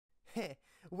Heh,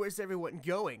 where's everyone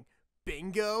going?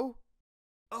 Bingo?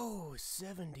 Oh,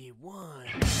 71.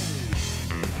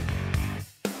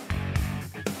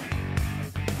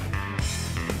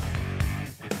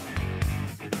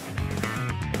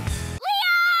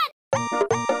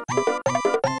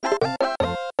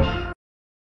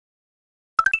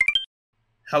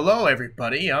 Hello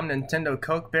everybody, I'm Nintendo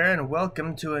Coke Bear and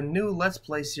welcome to a new Let's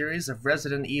Play series of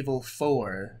Resident Evil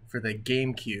 4 for the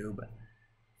Gamecube.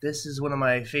 This is one of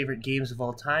my favorite games of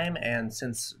all time, and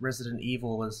since Resident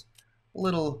Evil is a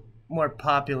little more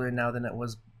popular now than it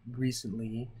was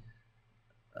recently,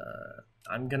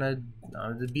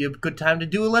 it'd be a good time to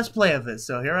do a Let's Play of it,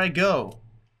 so here I go.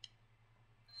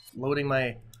 Loading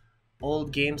my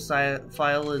old game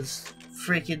file is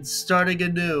freaking starting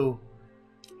anew.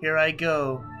 Here I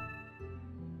go.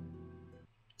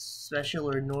 Special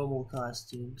or normal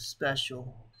costume?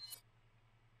 Special.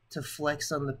 To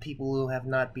flex on the people who have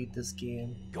not beat this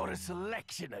game. Got a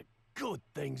selection of good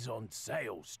things on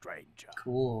sale, stranger.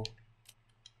 Cool.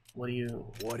 What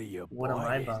am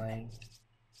I buying?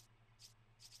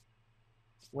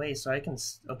 Wait, so I can...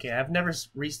 Okay, I've never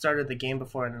restarted the game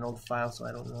before in an old file, so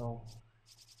I don't know.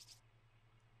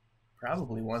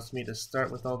 Probably wants me to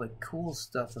start with all the cool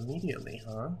stuff immediately,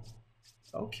 huh?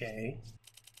 Okay.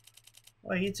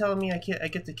 What, are you telling me I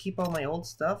get to keep all my old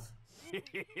stuff?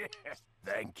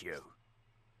 Thank you.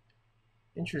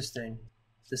 Interesting.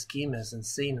 This game has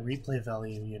insane replay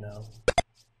value, you know.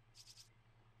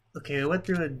 Okay, I went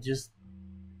through and just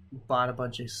bought a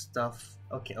bunch of stuff.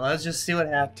 Okay, let's just see what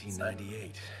happens.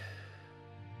 1998.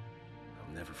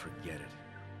 I'll never forget it.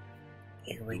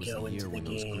 Here we go into the when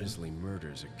game. Those grisly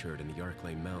murders occurred in the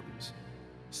Arklay Mountains.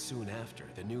 Soon after,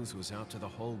 the news was out to the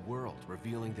whole world,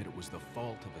 revealing that it was the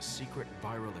fault of a secret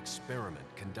viral experiment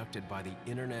conducted by the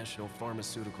international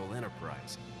pharmaceutical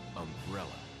enterprise, Umbrella.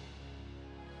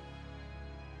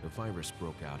 The virus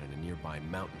broke out in a nearby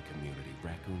mountain community,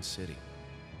 Raccoon City,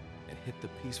 and hit the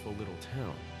peaceful little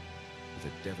town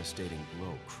with a devastating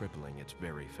blow crippling its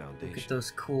very foundation. Look at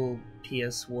those cool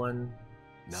PS1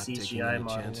 Not taking CGI any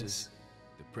models. chances,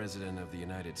 the President of the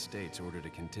United States ordered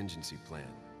a contingency plan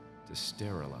to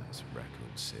sterilize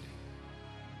Raccoon City.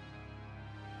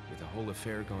 With the whole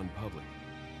affair gone public,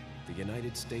 the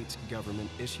United States government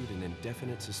issued an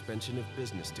indefinite suspension of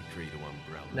business decree to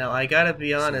Umbrella. Now, I gotta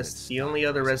be So that honest, the only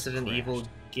other Resident crashed. Evil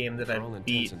game that For I all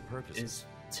beat intents and purposes, is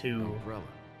 2. Umbrella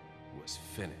was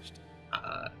finished.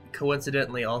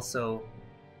 Coincidentally, also,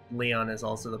 Leon is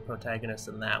also the protagonist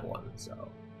in that one, so...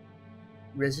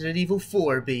 Resident Evil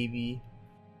 4, baby!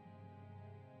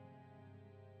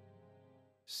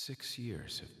 6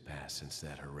 years have passed since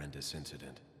that horrendous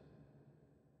incident.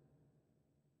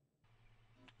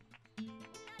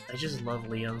 I just love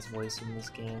Leon's voice in this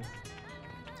game.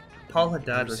 Paul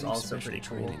Haddad was Received also special pretty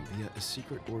cool. training via a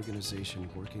secret organization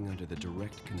working under the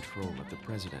direct control of the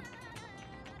president.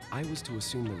 I was to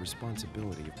assume the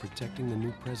responsibility of protecting the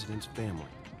new president's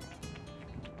family.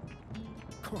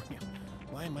 Cornel,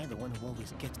 why am I the one who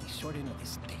always gets the short end of the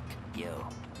stick? You,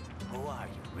 who are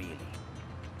you really?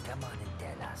 Come on and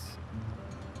tell us.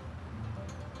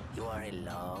 You are a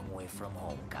long way from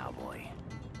home, cowboy.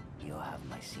 You have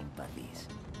my sympathies.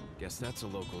 Guess that's a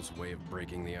local's way of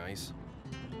breaking the ice.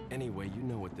 Anyway, you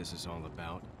know what this is all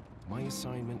about. My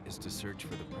assignment is to search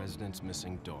for the president's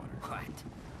missing daughter. What?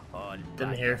 All Them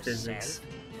by hair yourself? physics.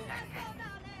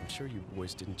 I'm sure you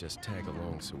boys didn't just tag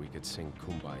along so we could sing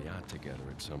Kumbaya together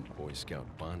at some Boy Scout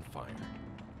bonfire.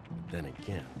 Then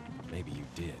again, maybe you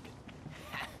did.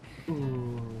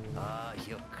 Ooh. Oh,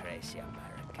 you crazy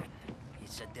American.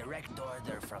 It's a direct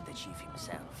order from the chief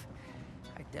himself.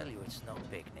 I tell you, it's no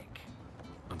picnic.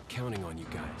 I'm counting on you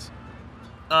guys.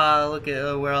 Look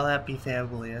at, we're all happy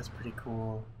family, that's pretty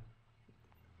cool.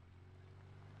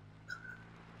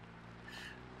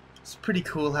 It's pretty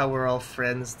cool how we're all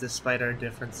friends despite our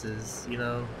differences, you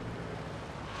know?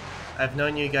 I've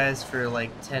known you guys for like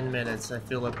 10 minutes, I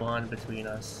feel a bond between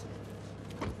us.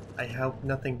 I hope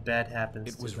nothing bad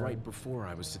happens to It was them. right before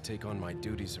I was to take on my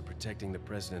duties of protecting the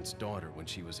president's daughter when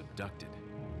she was abducted.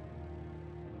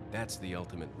 That's the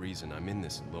ultimate reason I'm in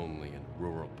this lonely and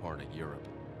rural part of Europe.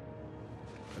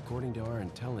 According to our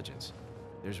intelligence,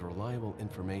 there's reliable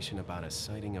information about a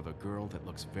sighting of a girl that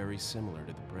looks very similar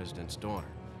to the president's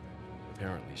daughter.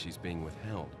 Apparently, she's being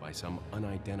withheld by some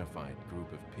unidentified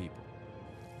group of people.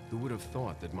 Who would have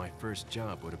thought that my first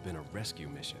job would have been a rescue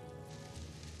mission?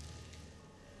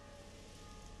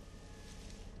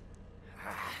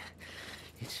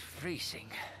 It's freezing.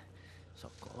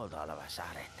 So cold all of a sudden.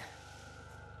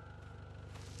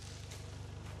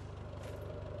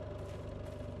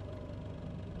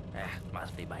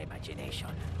 Must be my imagination.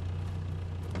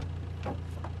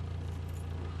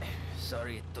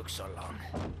 Sorry it took so long.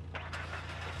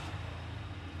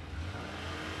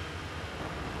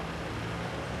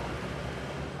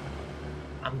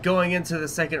 I'm going into the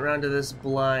second round of this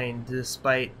blind,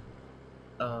 despite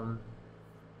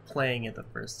playing it the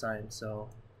first time, so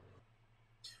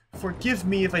forgive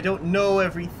me if I don't know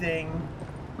everything.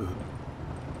 Look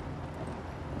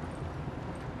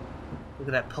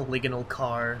at that polygonal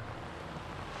car.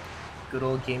 Good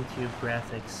old GameCube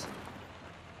graphics.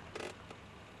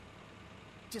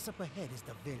 Just up ahead is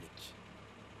the village.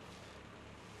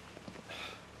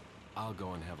 I'll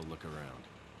go and have a look around.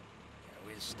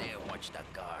 We'll stay and watch the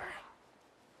car.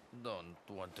 Don't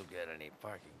want to get any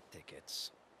parking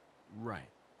tickets. Right.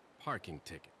 Parking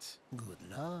tickets. Good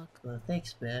luck. Well,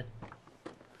 thanks, man.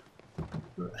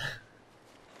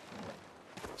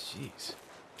 Jeez.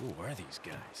 Who are these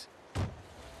guys?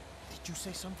 Did you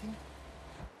say something?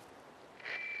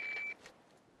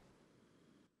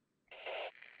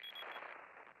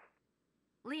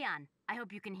 Leon, I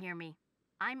hope you can hear me.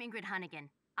 I'm Ingrid Hunnigan.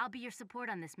 I'll be your support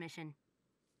on this mission.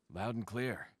 Loud and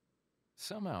clear.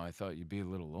 Somehow I thought you'd be a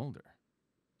little older.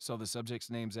 So the subject's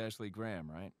name's Ashley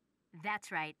Graham, right?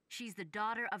 That's right. She's the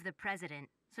daughter of the president.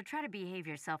 So try to behave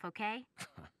yourself, okay?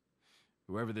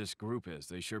 Whoever this group is,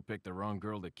 they sure picked the wrong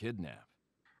girl to kidnap.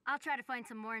 I'll try to find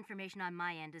some more information on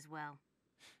my end as well.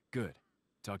 Good.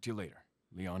 Talk to you later.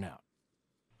 Leon out.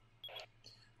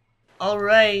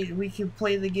 Alright, we can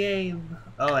play the game.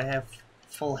 Oh, I have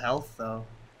full health, though.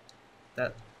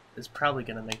 That is probably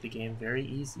gonna make the game very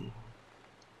easy.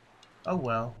 Oh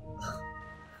well.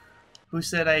 Who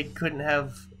said I couldn't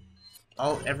have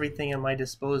everything at my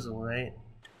disposal, right?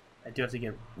 I do have to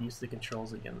get used to the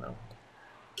controls again, though.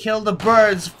 Kill the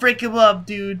birds! Freak him up,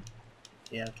 dude!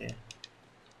 Yeah, okay.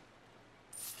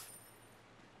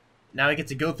 Now I get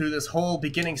to go through this whole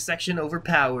beginning section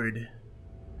overpowered.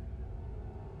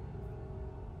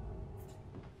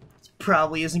 This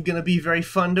probably isn't gonna be very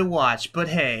fun to watch, but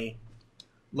hey.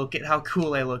 Look at how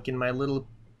cool I look in my little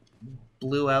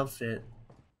blue outfit.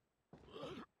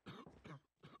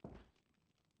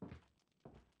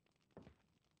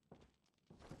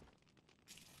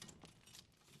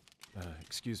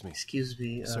 Excuse me. Excuse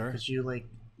me, Sir? could you, like,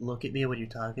 look at me when you're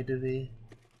talking to me?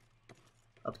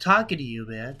 I'm talking to you,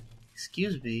 man.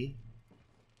 Excuse me.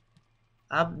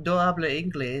 No habla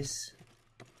inglés.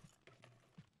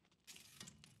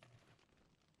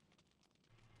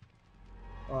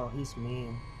 Oh, he's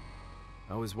mean.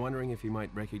 I was wondering if you might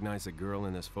recognize a girl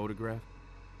in this photograph?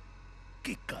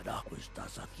 ¿Qué carajo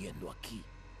estás haciendo aquí?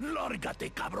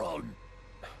 Lárgate, cabrón!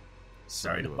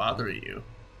 Sorry to bother you.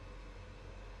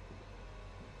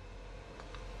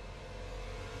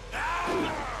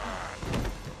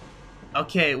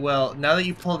 Okay, well, now that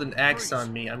you pulled an axe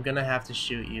on me, I'm gonna have to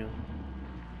shoot you.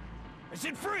 I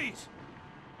said freeze!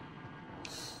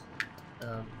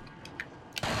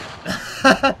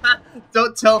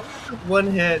 Don't tell one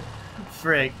hit.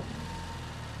 Frick.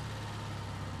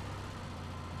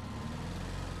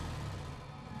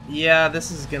 Yeah,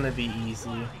 this is gonna be easy.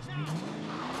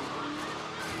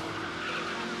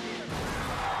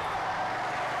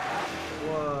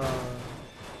 Whoa.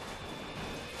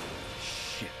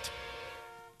 Shit.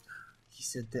 He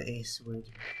said the ace word.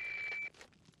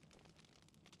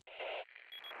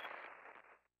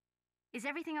 Is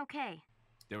everything okay?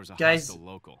 There was a Guys, hostile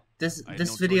local. This I had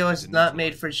no video choice is but to not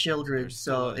made neutralize for it. children, There's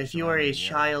so still a if you are shot a in the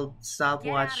child, stop Get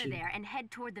out of watching, there and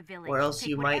head toward the village. or else Take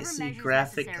you might whatever see measures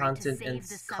graphic necessary to content save and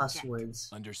the cuss subject. words.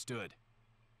 Understood.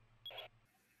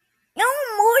 No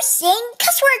more saying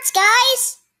cuss words,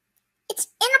 guys! It's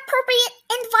inappropriate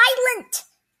and violent!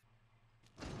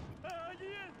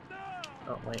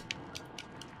 Oh, wait.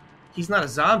 He's not a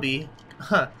zombie.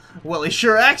 Huh. Well, he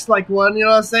sure acts like one, you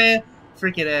know what I'm saying?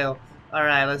 Freaking hell.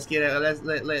 Alright, let's get it.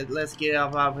 Let's get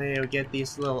up here, get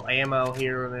these little ammo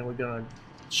here, and then we're gonna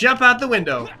jump out the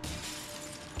window.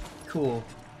 Cool.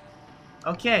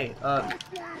 Okay, Okay.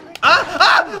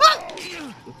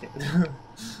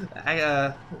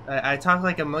 I talk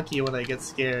like a monkey when I get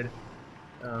scared.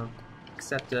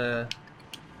 Except, there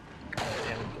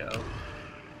we go.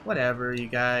 Whatever, you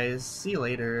guys. See you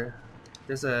later.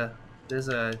 There's a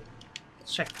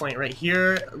checkpoint right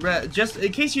here. Just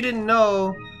in case you didn't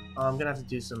know, I'm gonna have to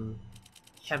do some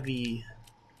heavy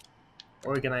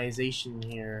organization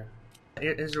here.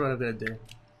 Here's what I'm gonna do.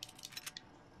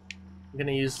 I'm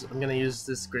gonna use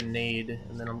this grenade,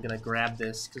 and then I'm gonna grab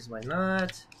this, cause why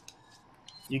not?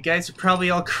 You guys are probably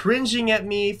all cringing at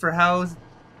me for how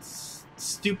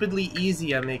stupidly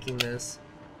easy I'm making this.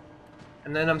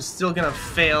 And then I'm still gonna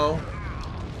fail.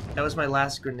 That was my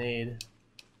last grenade,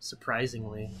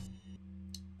 surprisingly.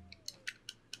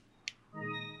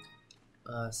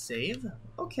 Save?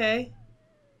 Okay.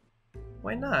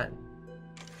 Why not?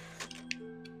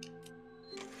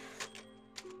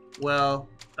 Well,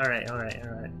 alright.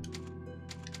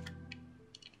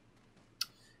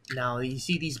 Now, you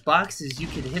see these boxes, you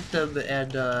can hit them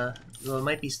and, well, there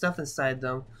might be stuff inside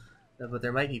them, but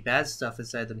there might be bad stuff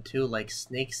inside them too, like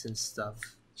snakes and stuff,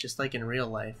 just like in real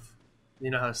life. You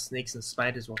know how snakes and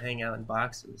spiders will hang out in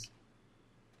boxes.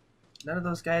 None of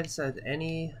those guys said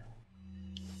anything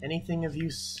of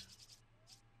use.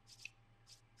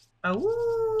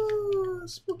 Oh,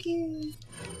 spooky!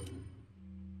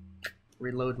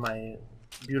 Reload my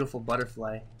beautiful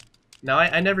butterfly. Now,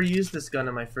 I never used this gun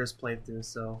in my first playthrough,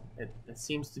 so it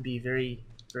seems to be very,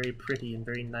 very pretty and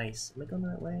very nice. Am I going the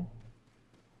right way?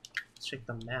 Let's check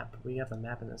the map. We have a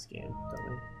map in this game, don't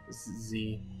we? This is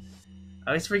Z.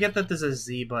 I always forget that there's a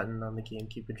Z button on the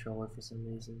GameCube controller for some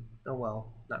reason. Oh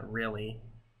well, not really.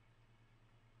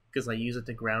 Because I use it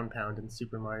to ground pound in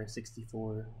Super Mario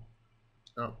 64.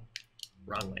 Oh,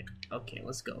 wrong way. Okay,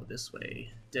 let's go this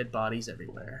way. Dead bodies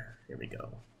everywhere. Here we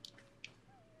go.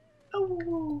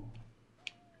 Oh!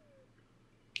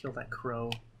 Kill that crow.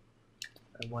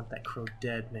 I want that crow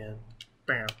dead, man.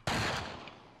 Bam.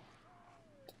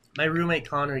 My roommate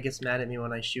Connor gets mad at me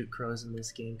when I shoot crows in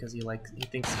this game because he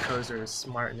thinks crows are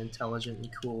smart and intelligent and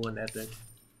cool and epic.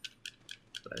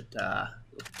 But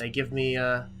they give me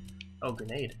oh,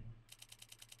 grenade.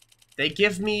 They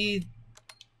give me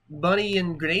money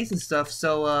and grenades and stuff,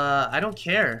 so I don't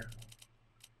care.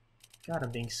 God,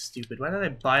 I'm being stupid. Why did I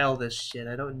buy all this shit?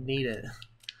 I don't need it.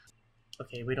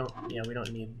 Okay, we don't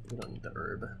need the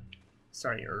herb.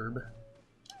 Sorry, herb.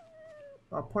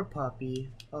 Oh, poor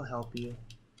puppy. I'll help you.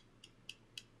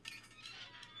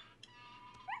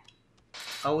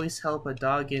 Always help a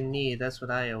dog in need, that's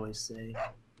what I always say.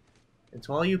 And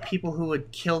to all you people who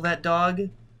would kill that dog,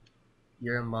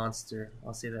 you're a monster.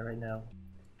 I'll say that right now.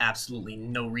 Absolutely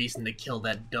no reason to kill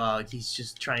that dog. He's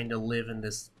just trying to live in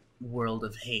this world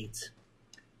of hate.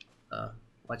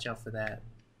 Watch out for that.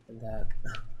 And that.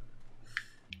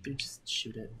 Dude, just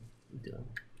shoot it. What are you doing?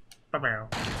 Ba-bow.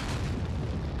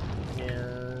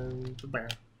 And ba-bow.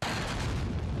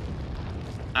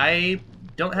 I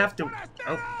don't have to...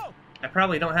 Oh. I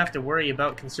probably don't have to worry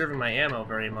about conserving my ammo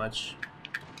very much.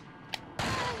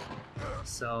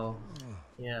 So,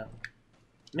 yeah.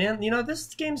 Man, you know,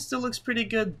 this game still looks pretty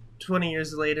good 20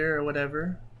 years later or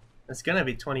whatever. It's gonna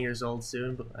be 20 years old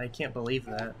soon, but I can't believe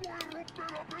that.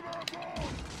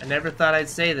 I never thought I'd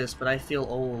say this, but I feel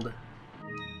old.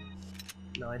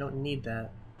 No, I don't need that.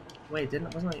 Wait,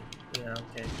 wasn't I? Yeah,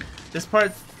 okay. This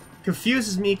part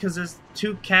confuses me because there's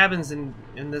two cabins in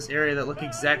this area that look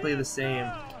exactly the same.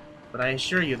 But I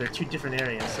assure you, they're two different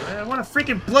areas. So I want to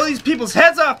freaking blow these people's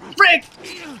heads off! Frick!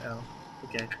 Oh,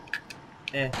 okay.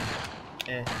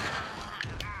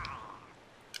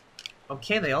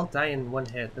 Okay, they all die in one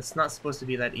hit. That's not supposed to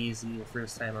be that easy the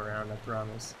first time around, I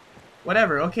promise.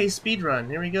 Whatever, okay, speedrun,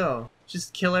 here we go.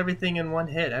 Just kill everything in one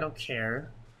hit, I don't care.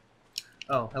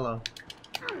 Oh, hello.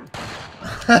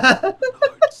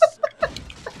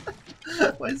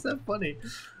 Why is that funny?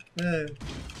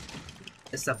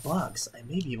 It's a box. I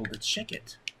may be able to check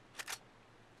it.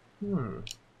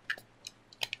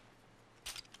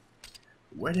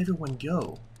 Where'd everyone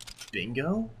go?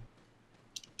 Bingo?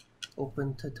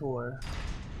 Open to tour.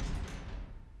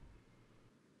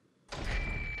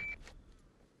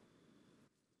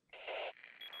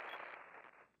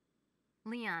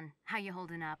 Leon, how you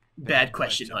holding up? Bad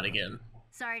question, Hunnigan.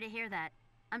 Sorry to hear that.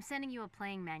 I'm sending you a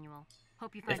playing manual.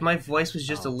 Hope you find If my voice was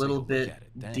just a little bit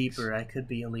Thanks. deeper, I could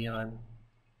be a Leon.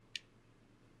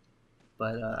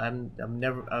 But I'm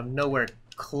nowhere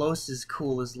close as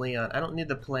cool as Leon. I don't need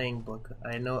the playing book.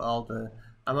 I know all the...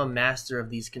 I'm a master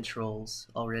of these controls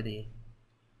already.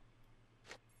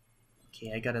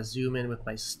 Okay, I gotta zoom in with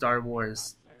my Star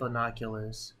Wars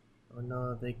binoculars. Oh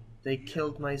no, they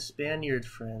killed my Spaniard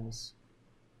friends.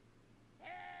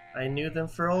 I knew them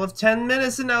for all of 10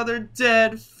 minutes and now they're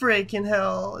dead. Freaking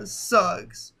hell, it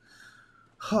sucks.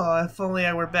 Oh, if only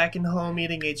I were back in home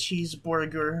eating a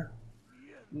cheeseburger.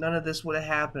 None of this would have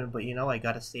happened, but you know, I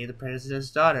gotta save the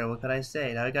president's daughter. What could I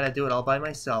say? Now I gotta do it all by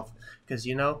myself. Because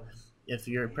you know, if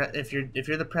you're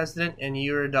the president and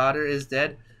your daughter is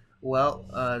dead, well,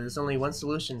 there's only one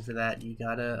solution for that. You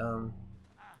gotta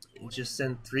just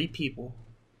send 3 people.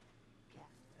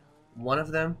 One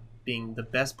of them being the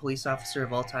best police officer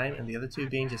of all time, and the other 2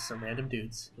 being just some random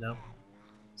dudes. You know.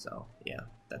 So yeah,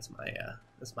 that's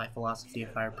my philosophy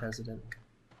if I were president.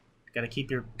 Gotta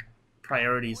keep your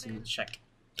priorities in check.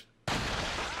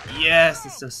 Yes,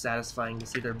 it's so satisfying to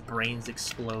see their brains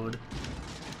explode.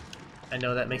 I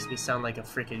know that makes me sound like a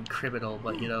freaking criminal,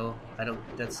 but you know,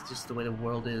 that's just the way the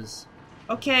world is.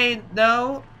 Okay,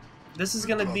 no. This is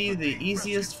gonna be the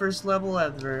easiest first level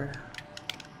ever.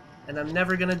 And I'm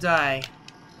never gonna die.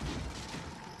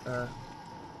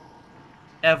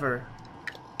 Ever.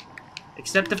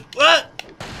 Except if... What?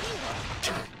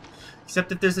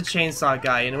 Except if there's a chainsaw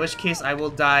guy, in which case I will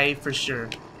die for sure.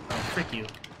 Oh, frick you.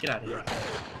 Get out of here.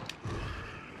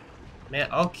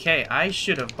 Man, okay, I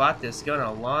should have bought this gun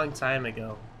a long time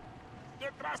ago.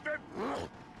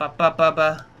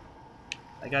 Ba-ba-ba-ba.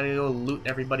 I gotta go loot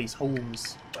everybody's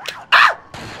homes. Ah!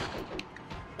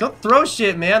 Don't throw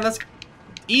shit, man. That's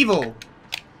evil.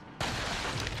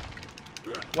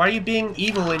 Why are you being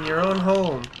evil in your own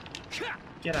home?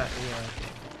 Get out of here.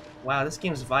 Wow, this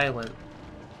game's violent.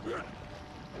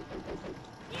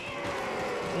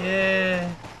 Yeah.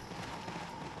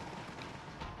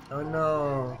 Oh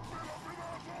no.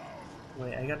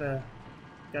 Wait, I gotta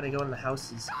go in the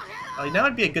houses. Oh, now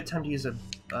would be a good time to use a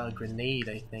grenade,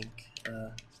 I think.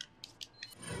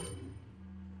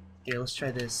 Here, let's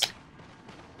try this.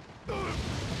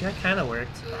 That kind of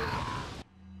worked.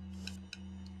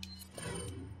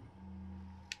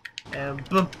 And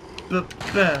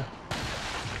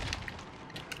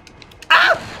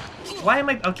ah! Why am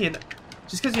I okay?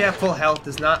 Just because you have full health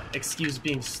does not excuse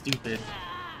being stupid.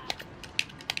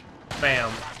 Bam.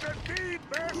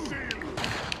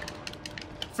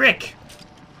 Frick!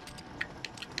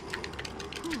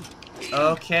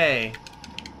 Okay.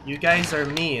 You guys are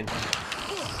mean.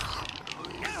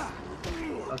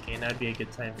 Okay, now would be a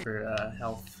good time for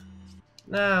health.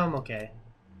 No, I'm okay.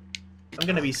 I'm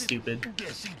gonna be stupid.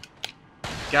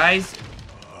 Guys,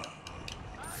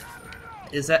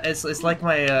 it's like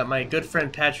my my good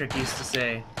friend Patrick used to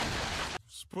say.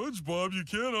 SpongeBob, you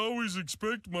can't always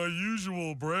expect my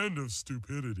usual brand of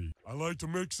stupidity. I like to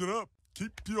mix it up.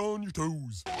 Keep you on your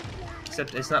toes.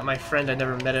 Except it's not my friend. I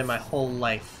never met in my whole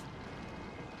life.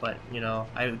 But you know,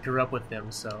 I grew up with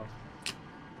him, so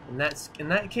in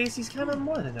that case, he's kind of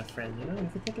more than a friend. You know,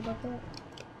 if you think about that,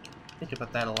 think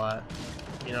about that a lot.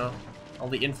 You know, all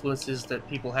the influences that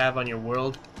people have on your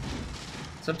world.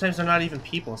 Sometimes they're not even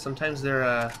people. Sometimes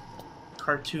they're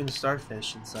cartoon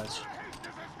starfish and such.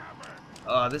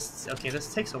 This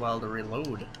takes a while to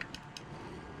reload.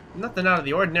 Nothing out of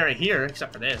the ordinary here,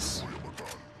 except for this.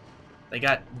 They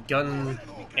got gun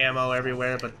ammo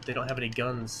everywhere, but they don't have any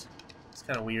guns. It's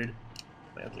kind of weird.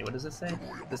 Wait, okay, what does it say?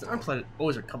 There's an unpleasant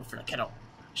odor coming from the kettle.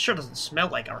 Sure doesn't smell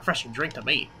like a refreshing drink to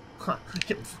me. Huh.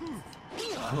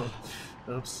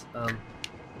 Oops.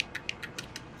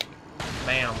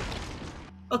 Bam.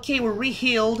 Okay, we're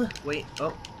re-healed. Wait,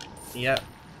 oh. Yeah.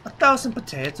 1,000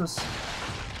 potatoes.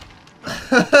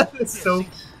 That's so...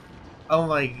 Oh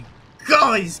my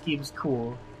god, this game's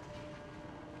cool.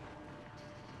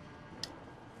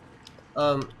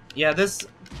 Yeah, it's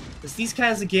these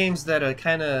kinds of games that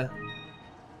kind of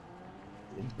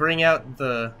bring out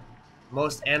the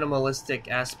most animalistic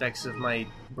aspects of my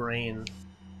brain,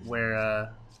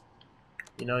 where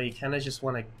you know, you kind of just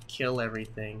want to kill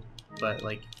everything, but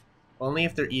like only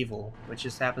if they're evil, which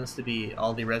just happens to be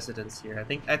all the residents here. I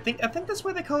think that's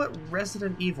why they call it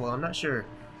Resident Evil. I'm not sure.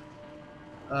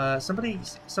 Somebody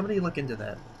look into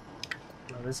that.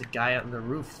 Oh, there's a guy out on the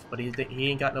roof, but he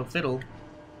ain't got no fiddle.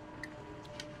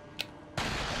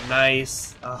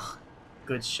 Nice. Oh,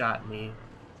 good shot, me.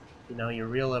 You know, you're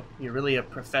really a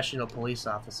professional police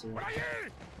officer. Why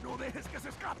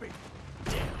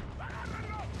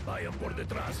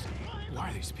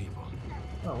are these people?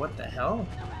 Oh, what the hell?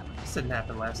 This didn't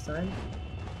happen last time.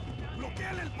 What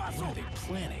are they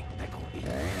planning?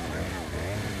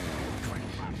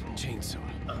 Chainsaw.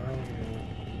 Oh,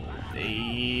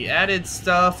 they added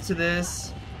stuff to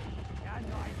this.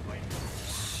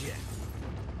 Shit.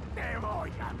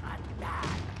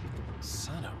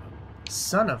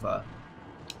 Son of a.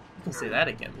 You can say that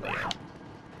again later.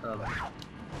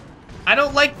 I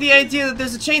don't like the idea that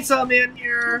there's a chainsaw man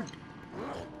here.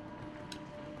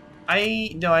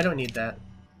 No, I don't need that.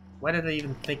 Why did I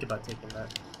even think about taking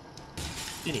that?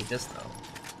 You need this though.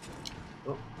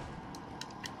 Oh.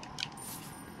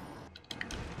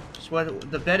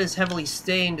 The bed is heavily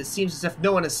stained. It seems as if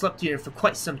no one has slept here for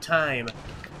quite some time.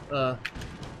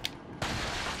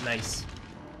 Nice.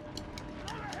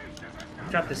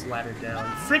 Drop this ladder down.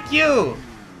 Frick you!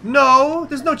 No!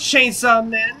 There's no chainsaw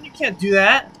man! You can't do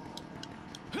that!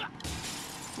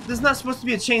 There's not supposed to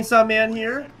be a chainsaw man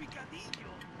here.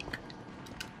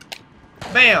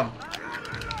 Bam!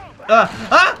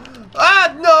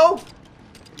 No!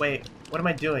 Wait, what am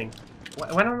I doing?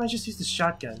 Why don't I just use the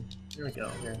shotgun? Here we go,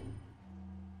 here.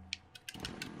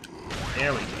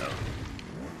 There we go.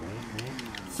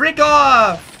 Freak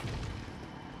off!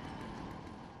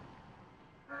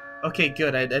 Okay,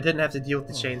 good. I didn't have to deal with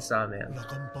the chainsaw man.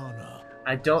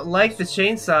 I don't like the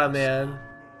chainsaw man.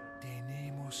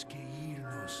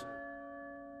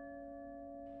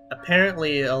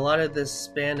 Apparently, a lot of this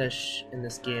Spanish in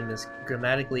this game is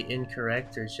grammatically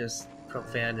incorrect or just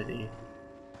profanity.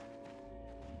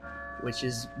 Which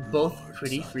is both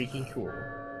pretty freaking cool.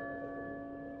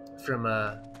 From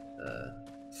a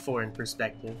foreign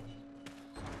perspective.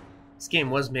 This game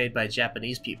was made by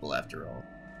Japanese people, after all.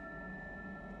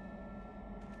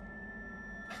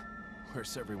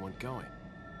 Where's everyone going?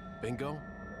 Bingo?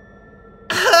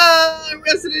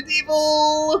 Resident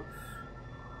Evil!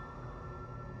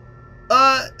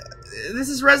 This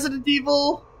is Resident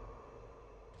Evil!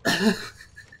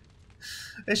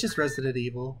 It's just Resident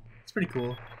Evil. It's pretty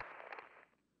cool.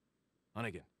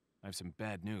 Hunnigan, I have some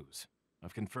bad news.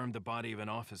 I've confirmed the body of an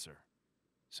officer.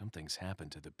 Something's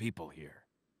happened to the people here.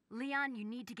 Leon, you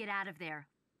need to get out of there.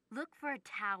 Look for a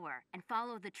tower and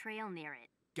follow the trail near it.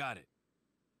 Got it.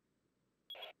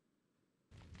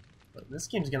 But this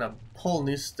game's gonna pull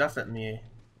new stuff at me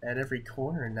at every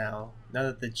corner now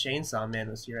that the Chainsaw Man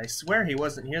was here. I swear he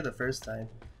wasn't here the first time.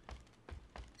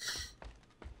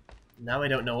 Now I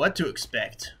don't know what to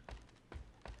expect.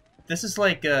 This is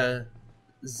like a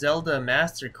Zelda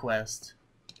Master Quest.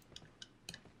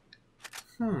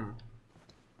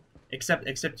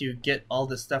 Except you get all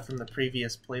the stuff from the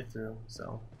previous playthrough,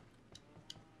 so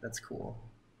that's cool.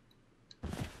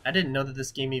 I didn't know that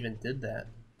this game even did that.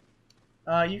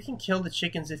 You can kill the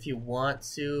chickens if you want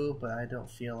to, but I don't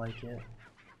feel like it.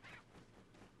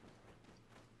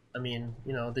 I mean,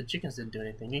 you know, the chickens didn't do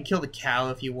anything. You can kill the cow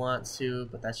if you want to,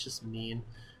 but that's just mean.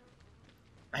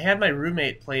 I had my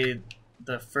roommate play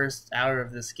the first hour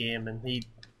of this game, and he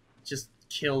just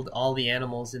killed all the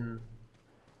animals in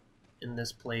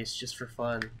this place just for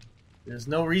fun. There's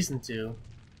no reason to.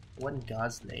 What in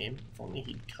God's name? If only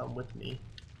he'd come with me.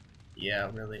 Yeah,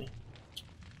 really.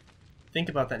 Think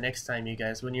about that next time, you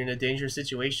guys. When you're in a dangerous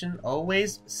situation,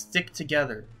 always stick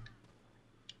together.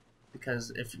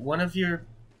 Because if one of your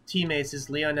teammates is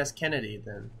Leon S. Kennedy,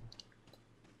 then,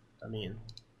 I mean,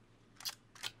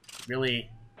 really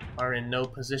are in no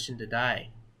position to die.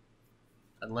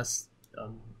 Unless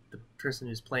the person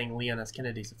who's playing Leon S.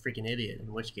 Kennedy is a freaking idiot,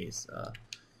 in which case,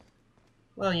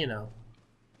 well, you know.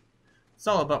 It's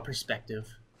all about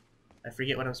perspective. I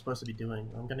forget what I'm supposed to be doing.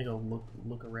 I'm gonna go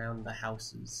look around the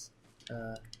houses.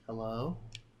 Hello?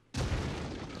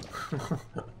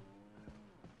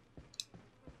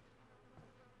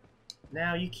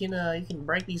 Now you can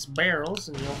break these barrels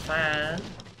and you'll find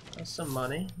some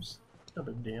money. It's no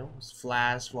big deal. There's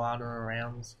flies flying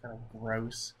around. It's kind of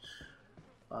gross.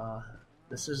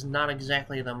 This is not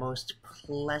exactly the most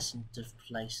pleasant of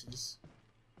places.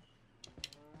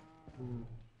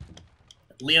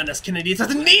 Leon S. Kennedy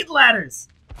doesn't need ladders!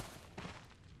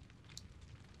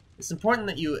 It's important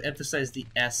that you emphasize the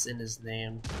S in his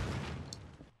name.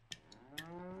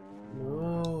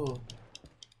 Ooh.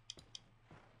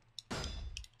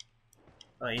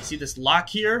 Oh, you see this lock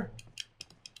here?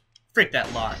 Frick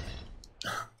that lock.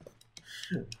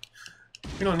 You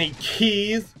don't need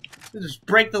keys. You just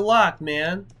break the lock,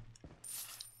 man.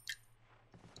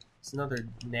 It's another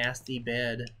nasty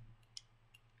bed.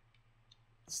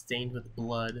 Stained with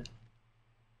blood.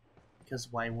 Because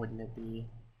why wouldn't it be?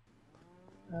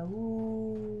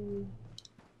 Awoo.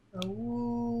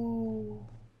 Awoo.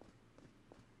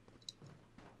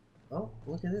 Oh,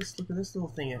 look at this. Look at this little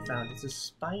thing I found. It's a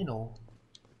spinal.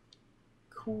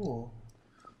 Cool.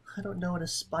 I don't know what a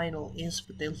spinal is,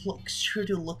 but they sure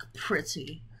do look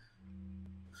pretty.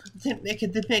 They make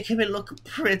me look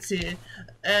pretty,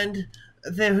 and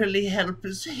they really help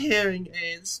as hearing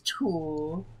aids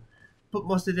too. But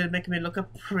mostly they make me look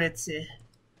pretty.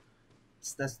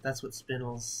 So that's what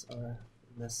spinels are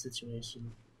in this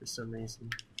situation for some reason.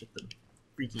 With the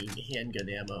freaking handgun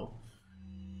ammo.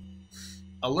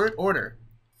 Alert order.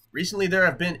 Recently there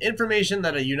have been information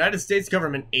that a United States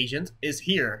government agent is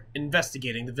here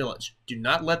investigating the village. Do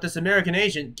not let this American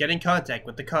agent get in contact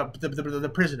with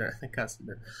the prisoner, the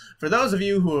customer. For those of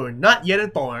you who are not yet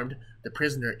informed, the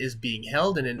prisoner is being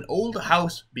held in an old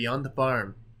house beyond the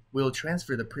farm. We'll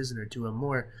transfer the prisoner to a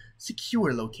more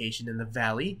secure location in the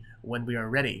valley when we are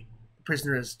ready. The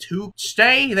prisoner is to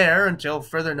stay there until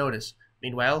further notice.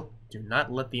 Meanwhile, do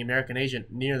not let the American agent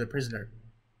near the prisoner.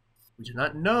 We do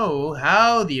not know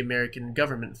how the American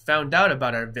government found out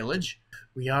about our village.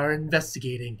 We are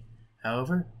investigating.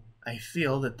 However, I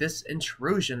feel that this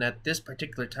intrusion at this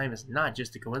particular time is not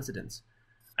just a coincidence.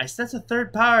 I sense a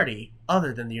third party,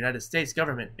 other than the United States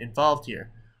government, involved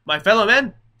here. My fellow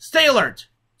men, stay alert!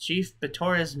 Chief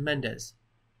Torres Mendez.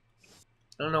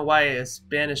 I don't know why a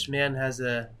Spanish man has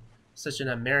such an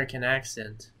American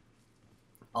accent.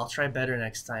 I'll try better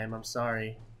next time. I'm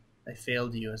sorry. I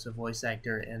failed you as a voice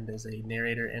actor and as a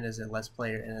narrator and as a Let's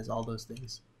Player and as all those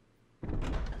things.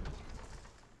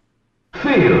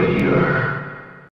 Failure.